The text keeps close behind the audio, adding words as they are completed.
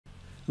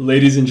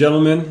Ladies and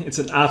gentlemen, it's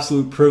an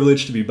absolute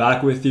privilege to be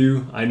back with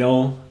you. I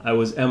know I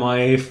was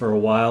MIA for a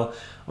while.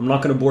 I'm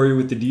not going to bore you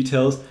with the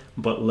details,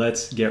 but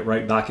let's get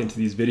right back into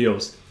these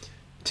videos.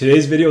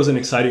 Today's video is an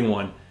exciting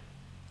one.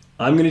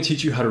 I'm going to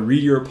teach you how to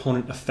read your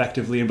opponent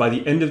effectively, and by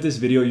the end of this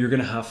video, you're going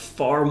to have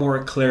far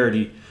more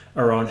clarity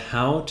around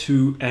how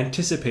to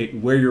anticipate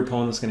where your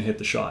opponent's going to hit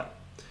the shot.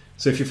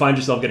 So if you find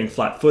yourself getting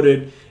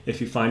flat-footed, if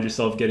you find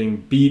yourself getting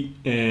beat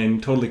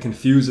and totally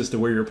confused as to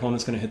where your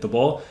opponent's going to hit the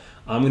ball,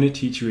 I'm going to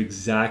teach you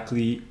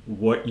exactly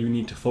what you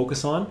need to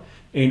focus on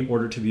in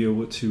order to be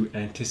able to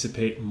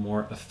anticipate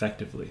more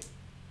effectively.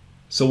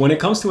 So when it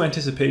comes to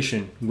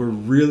anticipation, we're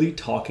really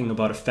talking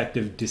about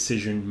effective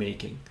decision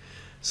making.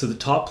 So the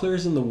top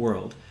players in the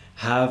world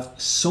have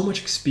so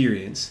much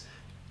experience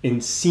in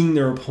seeing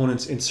their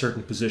opponents in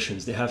certain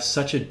positions. They have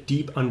such a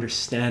deep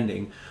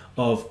understanding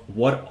of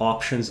what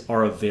options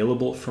are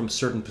available from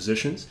certain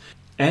positions,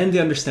 and they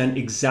understand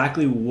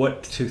exactly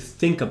what to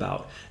think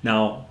about.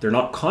 Now, they're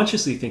not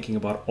consciously thinking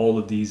about all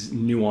of these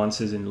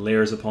nuances and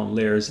layers upon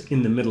layers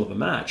in the middle of a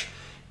match.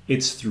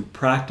 It's through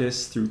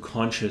practice, through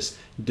conscious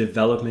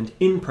development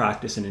in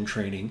practice and in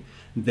training,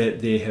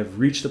 that they have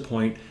reached the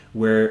point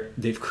where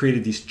they've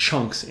created these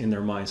chunks in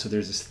their mind. So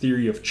there's this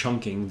theory of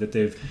chunking that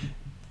they've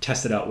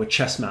tested out with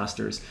chess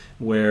masters,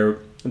 where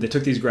they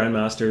took these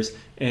grandmasters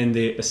and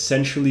they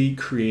essentially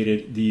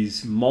created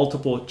these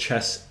multiple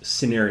chess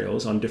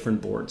scenarios on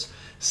different boards.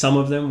 Some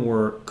of them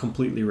were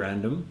completely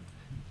random,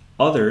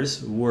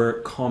 others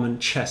were common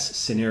chess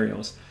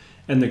scenarios,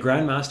 and the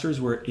grandmasters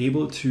were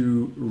able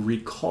to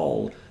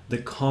recall the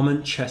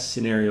common chess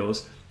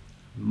scenarios,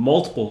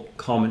 multiple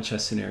common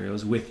chess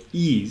scenarios, with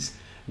ease,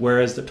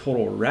 whereas the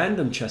total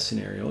random chess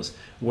scenarios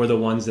were the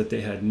ones that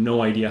they had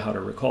no idea how to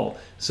recall.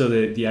 So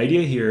the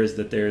idea here is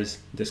that there's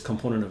this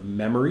component of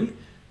memory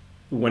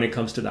when it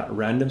comes to that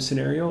random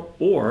scenario,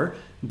 or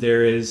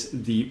there is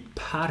the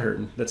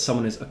pattern that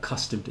someone is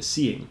accustomed to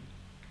seeing.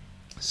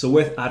 So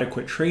with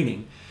adequate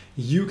training,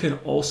 you can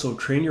also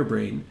train your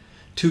brain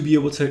to be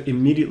able to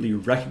immediately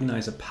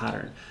recognize a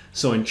pattern.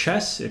 So in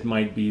chess, it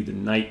might be the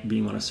knight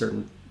being on a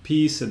certain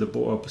piece at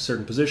a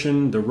certain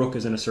position, the rook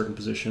is in a certain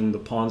position, the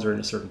pawns are in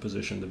a certain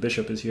position, the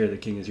bishop is here, the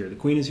king is here, the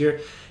queen is here,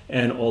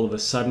 and all of a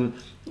sudden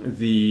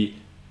the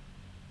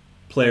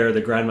player,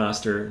 the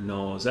grandmaster,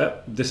 knows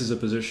that this is a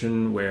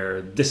position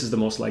where this is the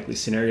most likely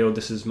scenario,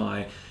 this is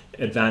my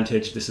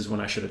advantage, this is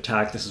when I should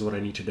attack, this is what I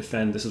need to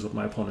defend, this is what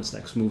my opponent's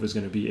next move is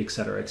going to be,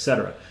 etc.,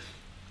 etc.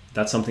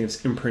 That's something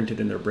that's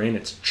imprinted in their brain,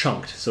 it's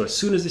chunked. So as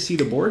soon as they see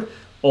the board,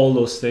 all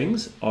those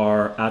things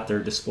are at their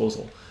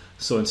disposal.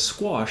 So in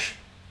squash,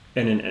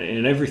 and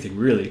in everything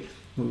really,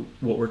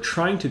 what we're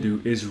trying to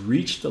do is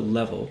reach the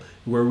level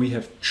where we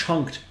have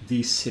chunked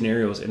these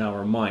scenarios in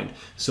our mind.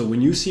 So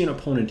when you see an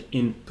opponent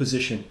in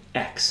position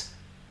X,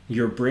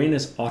 your brain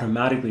is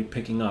automatically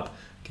picking up,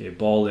 okay,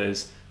 ball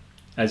is,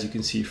 as you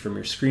can see from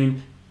your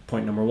screen,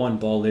 point number one,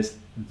 ball is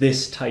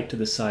this tight to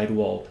the side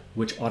wall,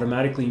 which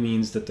automatically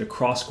means that the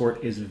cross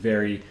court is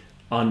very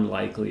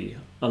unlikely,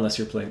 unless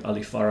you're playing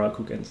Ali Farag,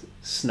 who can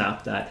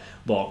snap that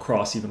ball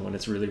across even when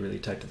it's really, really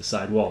tight to the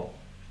side wall.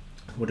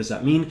 What does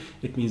that mean?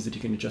 It means that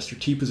you can adjust your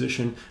tee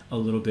position a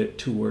little bit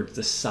towards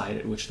the side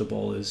at which the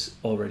ball is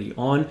already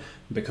on,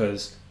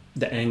 because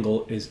the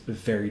angle is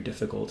very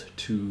difficult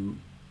to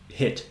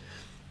hit.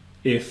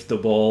 If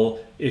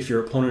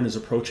your opponent is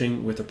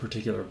approaching with a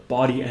particular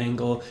body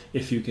angle,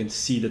 if you can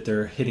see that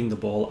they're hitting the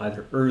ball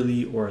either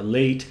early or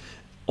late,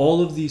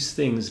 all of these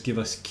things give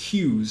us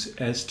cues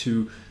as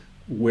to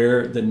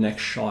where the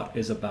next shot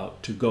is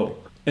about to go.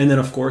 And then,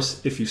 of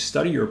course, if you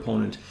study your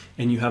opponent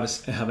and you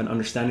have an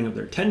understanding of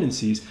their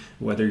tendencies,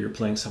 whether you're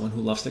playing someone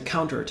who loves to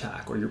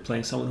counterattack or you're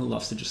playing someone who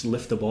loves to just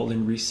lift the ball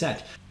and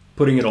reset,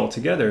 putting it all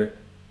together,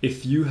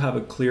 if you have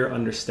a clear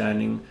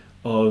understanding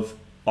of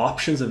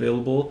options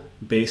available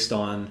based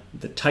on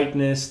the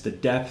tightness, the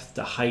depth,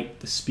 the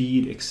height, the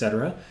speed,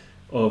 etc.,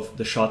 of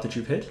the shot that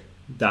you've hit,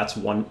 that's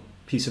one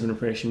piece of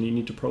information you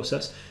need to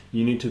process.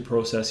 You need to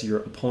process your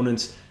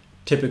opponent's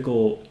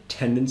typical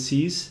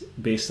tendencies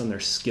based on their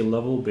skill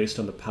level, based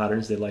on the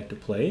patterns they like to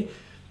play.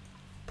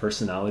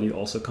 Personality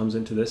also comes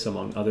into this,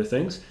 among other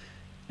things.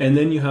 And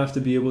then you have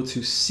to be able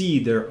to see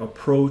their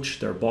approach,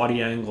 their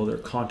body angle, their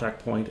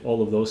contact point,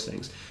 all of those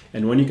things.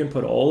 And when you can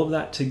put all of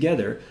that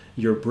together,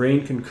 your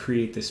brain can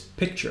create this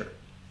picture.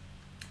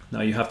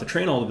 Now you have to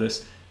train all of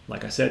this,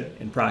 like I said,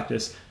 in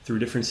practice through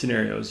different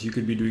scenarios. You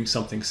could be doing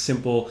something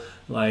simple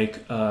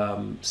like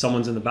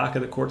someone's in the back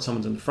of the court,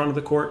 someone's in the front of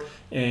the court,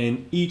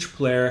 and each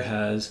player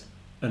has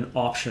an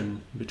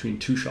option between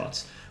two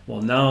shots.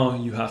 Well, now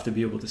you have to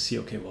be able to see,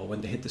 okay, well,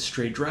 when they hit the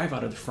straight drive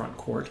out of the front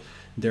court,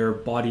 their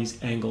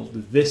body's angled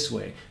this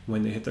way.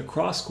 When they hit the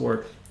cross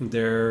court,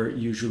 they're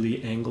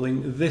usually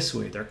angling this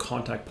way. Their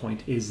contact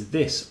point is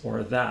this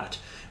or that.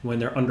 When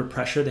they're under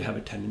pressure, they have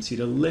a tendency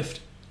to lift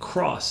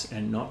cross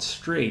and not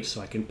straight, so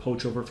I can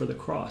poach over for the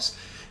cross,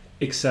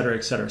 etc.,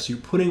 etc. So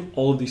you're putting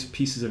all of these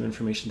pieces of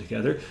information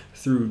together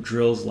through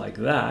drills like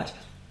that,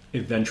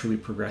 eventually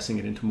progressing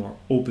it into more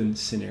open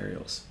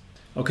scenarios.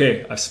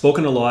 Okay, I've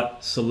spoken a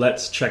lot, so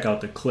let's check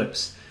out the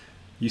clips.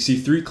 You see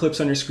 3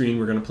 clips on your screen.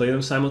 We're going to play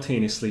them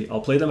simultaneously.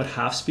 I'll play them at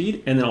half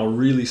speed, and then I'll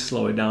really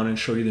slow it down and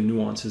show you the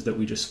nuances that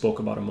we just spoke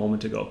about a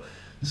moment ago.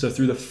 So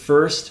through the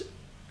first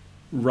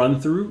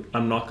run through,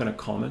 I'm not going to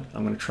comment.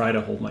 I'm going to try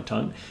to hold my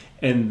tongue,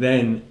 and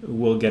then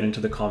we'll get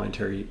into the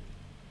commentary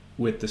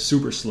with the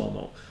super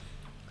slow-mo.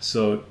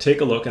 So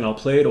take a look, and I'll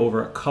play it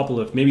over a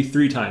couple of, maybe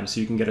 3 times, so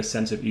you can get a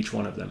sense of each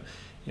one of them.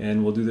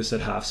 And we'll do this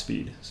at half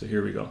speed. So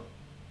here we go.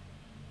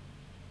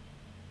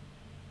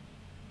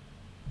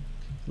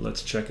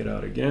 Let's check it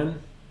out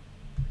again.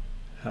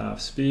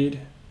 Half speed.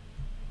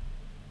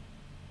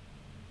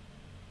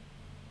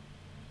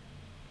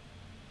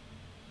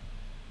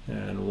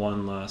 And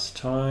one last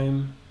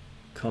time,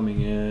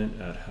 coming in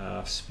at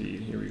half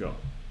speed. Here we go.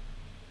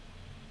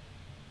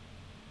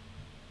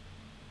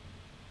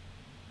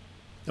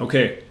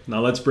 Okay, now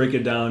let's break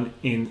it down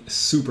in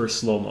super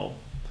slow-mo.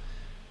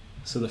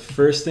 So the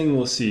first thing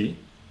we'll see,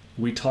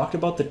 we talked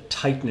about the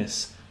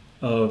tightness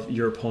of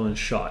your opponent's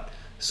shot.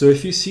 So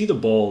if you see the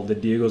ball that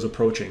Diego's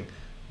approaching,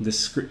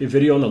 this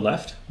video on the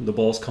left, the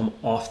ball's come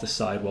off the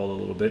sidewall a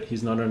little bit.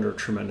 He's not under a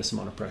tremendous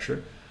amount of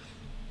pressure.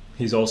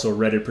 He's also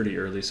read it pretty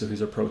early, so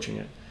he's approaching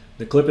it.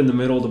 The clip in the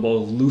middle, the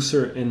ball is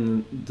looser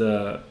in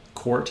the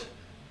court,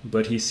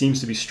 but he seems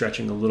to be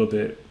stretching a little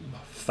bit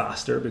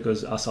faster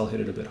because Asal hit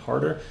it a bit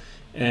harder.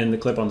 And the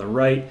clip on the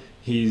right,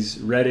 he's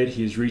read it,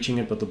 he's reaching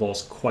it, but the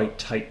ball's quite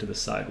tight to the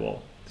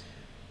sidewall.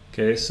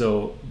 Okay,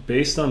 so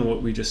based on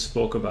what we just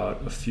spoke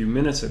about a few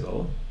minutes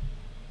ago,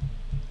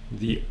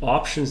 the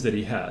options that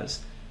he has,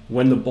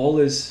 when the ball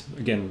is,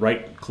 again,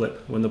 right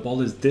clip, when the ball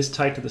is this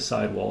tight to the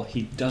sidewall,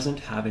 he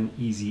doesn't have an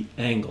easy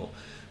angle.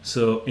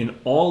 So in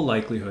all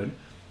likelihood,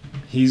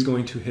 he's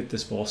going to hit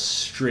this ball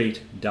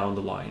straight down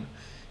the line.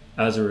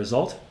 As a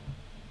result,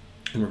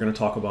 and we're going to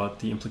talk about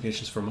the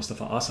implications for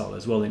Mustafa Asal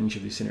as well in each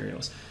of these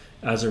scenarios.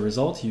 As a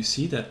result, you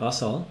see that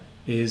Asal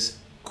is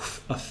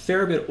a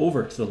fair bit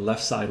over to the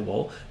left side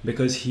wall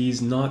because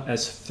he's not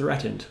as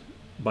threatened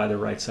by the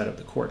right side of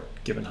the court,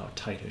 given how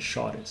tight his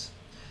shot is.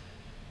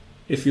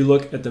 If you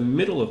look at the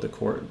middle of the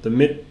court, the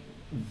mid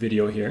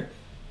video here,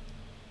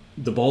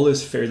 the ball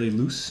is fairly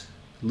loose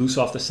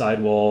off the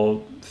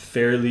sidewall,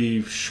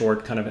 fairly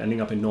short, kind of ending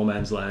up in no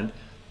man's land.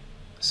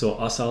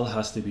 So Asal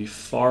has to be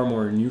far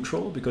more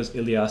neutral because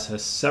Elias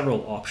has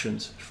several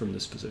options from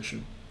this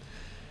position.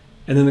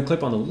 And then the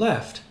clip on the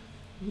left,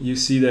 you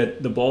see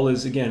that the ball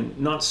is, again,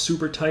 not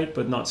super tight,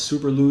 but not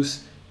super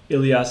loose.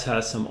 Elias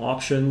has some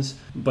options,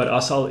 but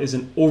Asal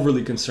isn't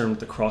overly concerned with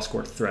the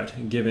cross-court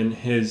threat given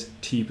his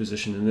tee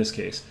position in this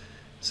case.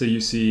 So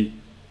you see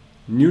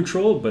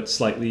neutral, but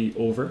slightly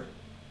over.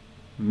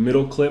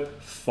 Middle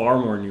clip, far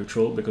more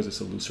neutral because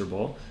it's a looser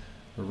ball.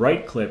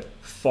 Right clip,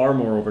 far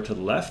more over to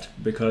the left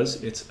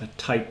because it's a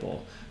tight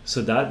ball.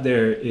 So that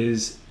there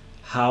is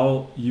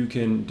how you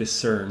can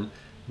discern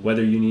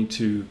whether you need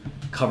to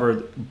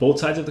cover both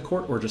sides of the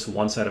court or just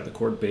one side of the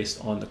court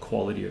based on the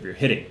quality of your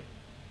hitting.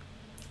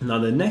 Now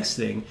the next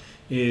thing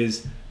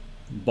is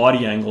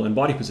body angle and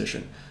body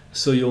position.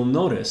 So you'll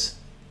notice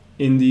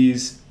in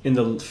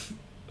the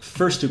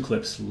first 2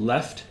 clips,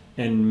 left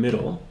and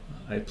middle,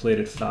 I played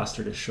it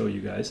faster to show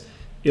you guys,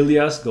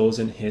 Elias goes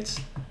and hits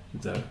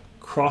the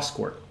cross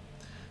court.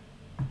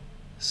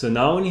 So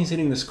now when he's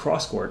hitting this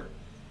cross court,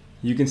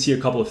 you can see a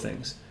couple of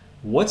things.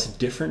 What's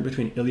different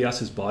between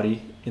Elias's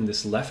body in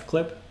this left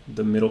clip,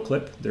 the middle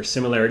clip, there's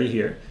similarity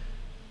here,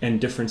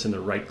 and difference in the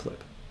right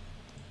clip.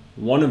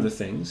 One of the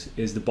things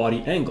is the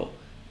body angle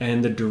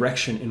and the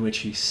direction in which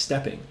he's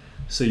stepping.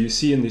 So you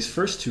see in these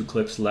first 2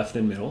 clips, left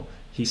and middle,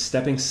 he's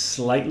stepping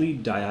slightly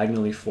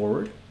diagonally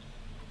forward.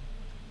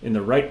 In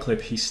the right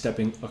clip, he's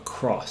stepping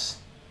across.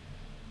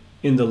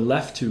 In the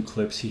left 2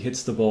 clips, he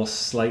hits the ball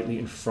slightly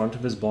in front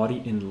of his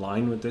body in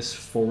line with this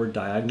forward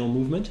diagonal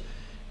movement.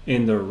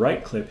 In the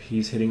right clip,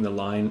 he's hitting the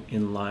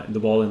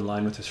ball in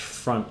line with his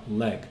front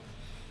leg.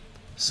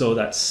 So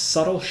that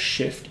subtle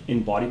shift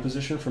in body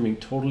position from being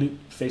totally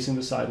facing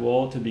the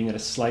sidewall to being at a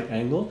slight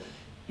angle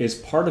is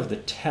part of the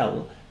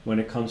tell when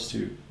it comes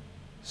to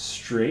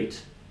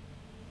straight,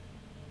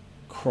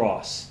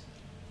 cross,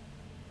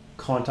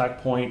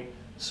 contact point,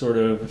 sort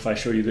of, if I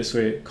show you this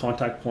way,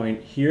 contact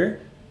point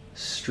here,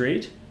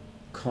 straight,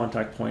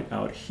 contact point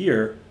out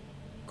here,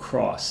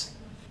 cross.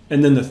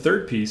 And then the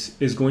third piece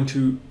is going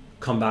to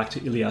come back to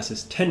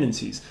Elias's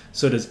tendencies.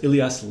 So does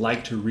Elias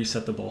like to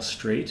reset the ball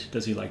straight?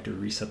 Does he like to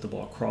reset the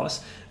ball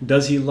cross?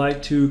 Does he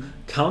like to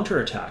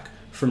counterattack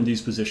from these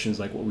positions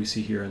like what we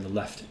see here in the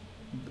left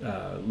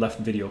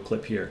video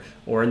clip here,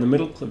 or in the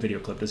middle video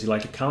clip? Does he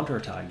like to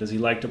counterattack? Does he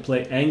like to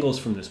play angles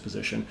from this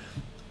position?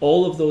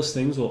 All of those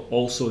things will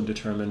also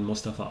determine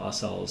Mustafa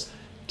Asal's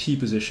tee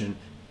position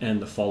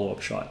and the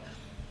follow-up shot.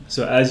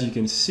 So as you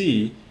can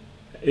see,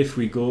 if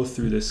we go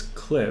through this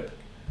clip,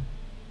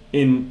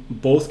 in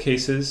both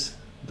cases,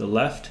 the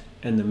left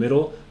and the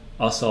middle,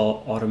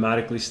 Asal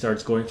automatically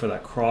starts going for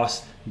that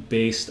cross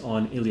based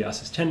on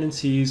Elias's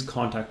tendencies,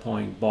 contact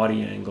point,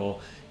 body angle,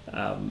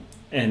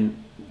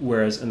 and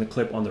whereas in the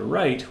clip on the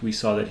right, we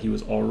saw that he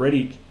was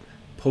already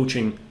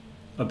poaching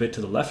a bit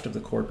to the left of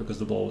the court because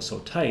the ball was so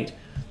tight.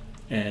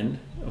 And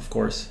of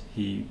course,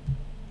 he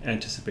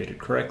anticipated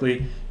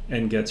correctly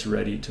and gets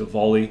ready to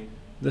volley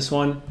this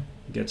one.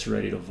 Gets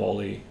ready to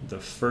volley the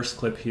first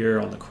clip here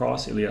on the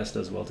cross. Elias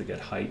does well to get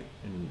height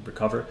and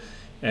recover.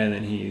 And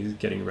then he's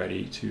getting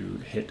ready to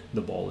hit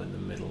the ball in the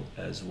middle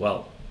as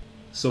well.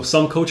 So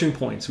some coaching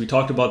points. We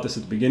talked about this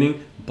at the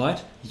beginning,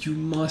 but you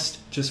must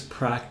just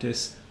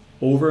practice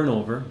over and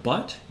over,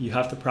 but you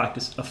have to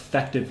practice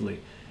effectively.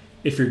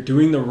 If you're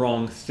doing the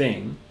wrong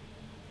thing,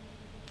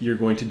 you're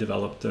going to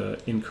develop the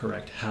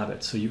incorrect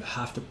habit. So you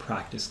have to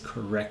practice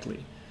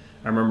correctly.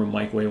 I remember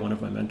Mike Way, one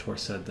of my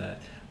mentors, said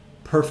that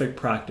perfect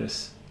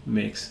practice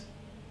makes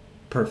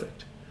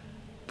perfect.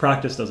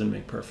 Practice doesn't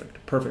make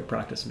perfect. Perfect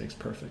practice makes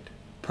perfect.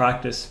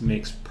 Practice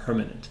makes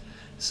permanent.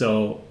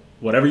 So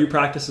whatever you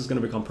practice is going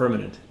to become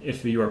permanent.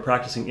 If you are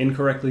practicing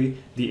incorrectly,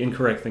 the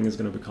incorrect thing is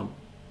going to become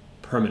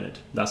permanent.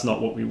 That's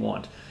not what we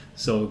want.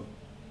 So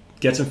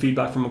get some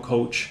feedback from a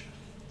coach.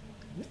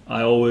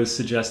 I always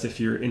suggest, if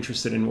you're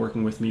interested in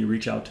working with me,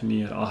 reach out to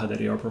me at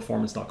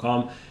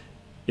aha.arperformance.com.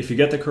 If you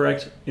get the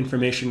correct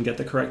information, get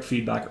the correct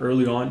feedback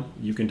early on,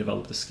 you can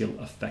develop the skill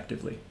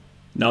effectively.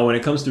 Now, when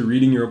it comes to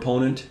reading your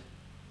opponent,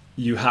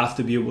 you have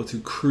to be able to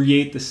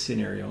create the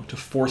scenario to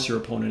force your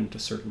opponent into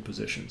certain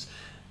positions.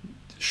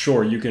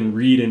 Sure, you can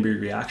read and be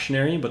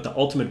reactionary, but the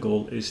ultimate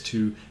goal is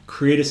to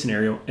create a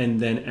scenario and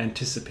then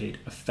anticipate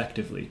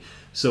effectively.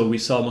 So we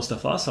saw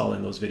Mustafa Asal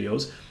in those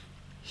videos.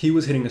 He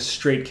was hitting a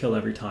straight kill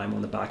every time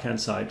on the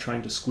backhand side,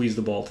 trying to squeeze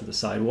the ball to the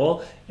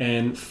sidewall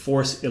and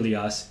force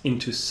Elias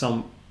into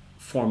some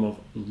form of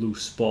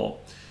loose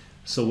ball.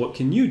 So what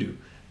can you do?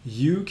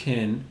 You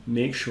can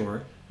make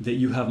sure that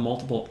you have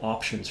multiple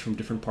options from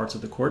different parts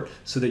of the court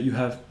so that you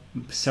have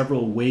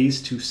several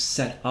ways to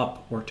set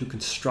up or to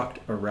construct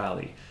a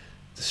rally.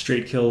 The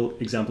straight kill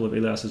example of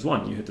Elias is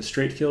one. You hit the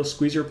straight kill,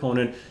 squeeze your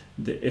opponent.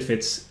 If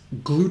it's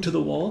glued to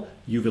the wall,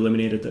 you've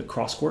eliminated the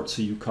cross court,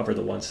 so you cover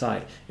the one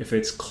side. If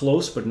it's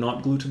close but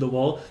not glued to the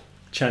wall,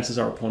 chances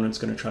are opponent's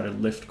going to try to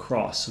lift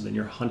cross. So then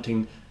you're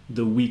hunting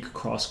the weak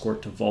cross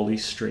court to volley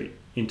straight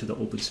into the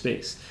open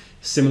space.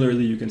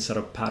 Similarly, you can set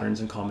up patterns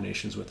and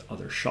combinations with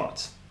other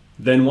shots.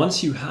 Then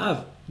once you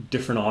have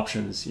different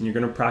options, and you're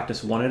going to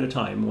practice one at a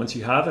time, once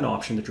you have an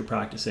option that you're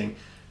practicing,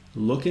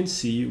 look and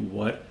see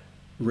what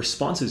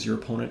responses your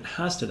opponent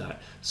has to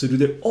that. So do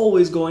they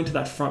always go into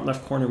that front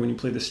left corner when you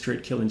play the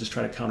straight kill and just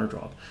try to counter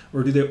drop?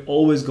 Or do they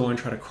always go and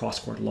try to cross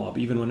court lob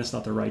even when it's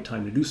not the right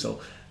time to do so?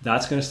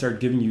 That's going to start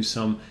giving you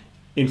some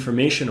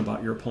information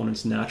about your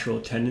opponent's natural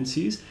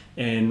tendencies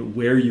and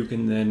where you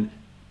can then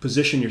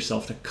position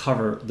yourself to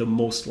cover the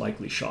most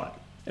likely shot.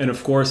 And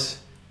of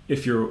course,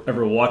 if you're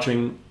ever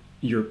watching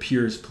your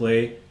peers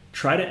play,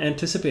 try to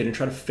anticipate and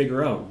try to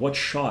figure out what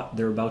shot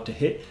they're about to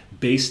hit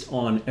based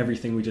on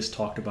everything we just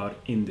talked about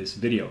in this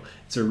video.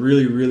 It's a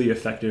really, really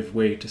effective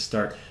way to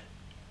start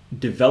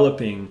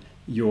developing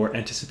your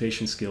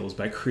anticipation skills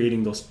by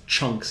creating those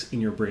chunks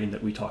in your brain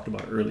that we talked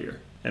about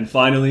earlier. And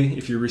finally,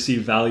 if you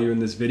receive value in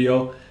this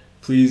video,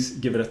 please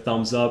give it a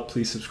thumbs up.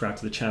 Please subscribe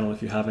to the channel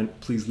if you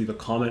haven't. Please leave a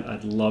comment.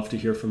 I'd love to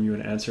hear from you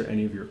and answer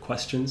any of your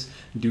questions.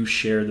 Do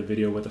share the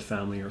video with a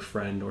family or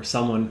friend or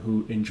someone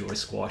who enjoys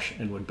squash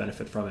and would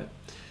benefit from it.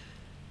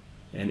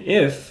 And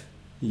if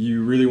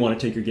you really want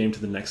to take your game to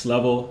the next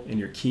level and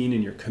you're keen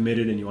and you're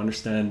committed and you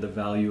understand the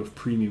value of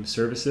premium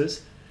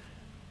services,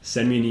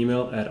 send me an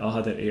email at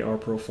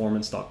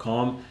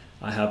aha.arperformance.com.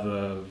 I have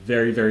a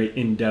very, very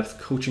in-depth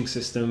coaching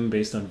system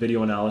based on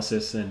video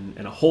analysis and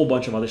a whole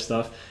bunch of other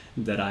stuff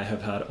that I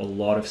have had a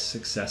lot of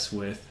success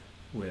with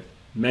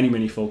many,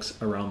 many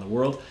folks around the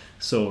world.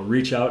 So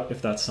reach out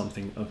if that's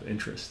something of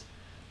interest.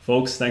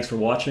 Folks, thanks for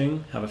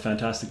watching. Have a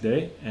fantastic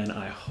day, and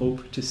I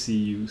hope to see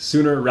you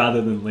sooner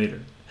rather than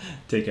later.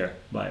 Take care.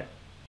 Bye.